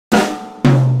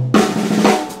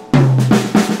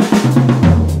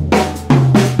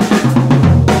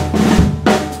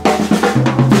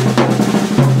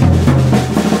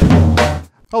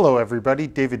Hello everybody,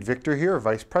 David Victor here,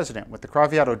 Vice President with the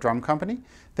Craviotto Drum Company.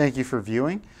 Thank you for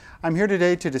viewing. I'm here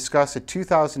today to discuss a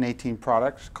 2018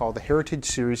 product called the Heritage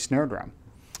Series Snare Drum.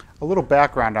 A little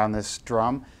background on this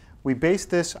drum. We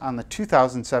based this on the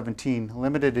 2017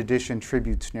 limited edition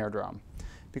Tribute Snare Drum.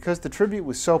 Because the Tribute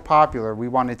was so popular, we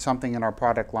wanted something in our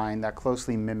product line that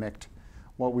closely mimicked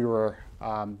what we were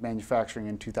manufacturing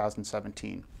in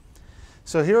 2017.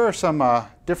 So here are some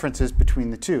differences between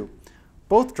the two.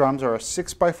 Both drums are a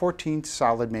 6x14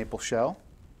 solid maple shell.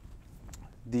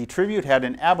 The Tribute had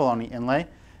an abalone inlay,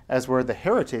 as where the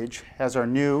Heritage has our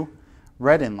new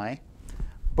red inlay.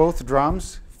 Both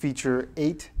drums feature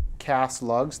 8 cast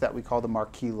lugs that we call the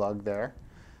marquee lug there.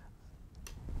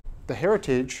 The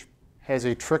Heritage has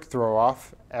a trick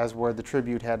throw-off, as where the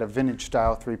Tribute had a vintage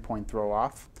style 3-point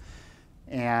throw-off.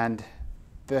 And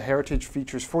the Heritage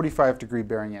features 45-degree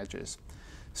bearing edges.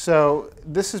 So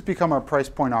this has become our price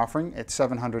point offering at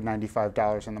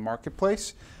 $795 in the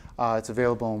marketplace. It's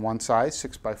available in one size,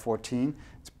 6x14.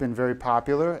 It's been very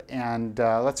popular, and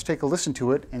let's take a listen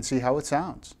to it and see how it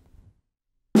sounds.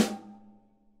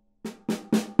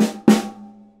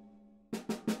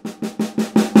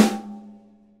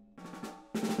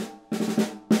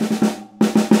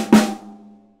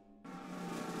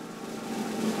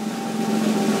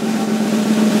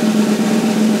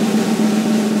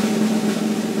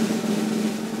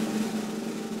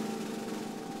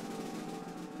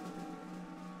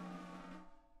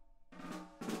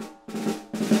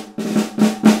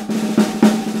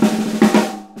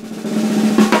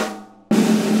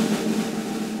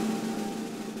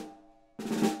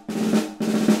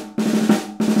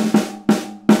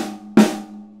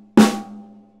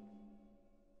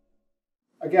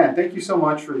 Again, thank you so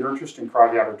much for your interest in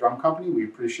Craviotto Drum Company. We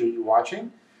appreciate you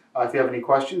watching. If you have any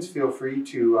questions, feel free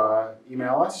to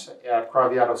email us at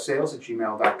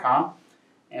craviottosales@gmail.com.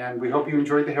 And we hope you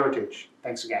enjoyed the Heritage.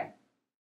 Thanks again.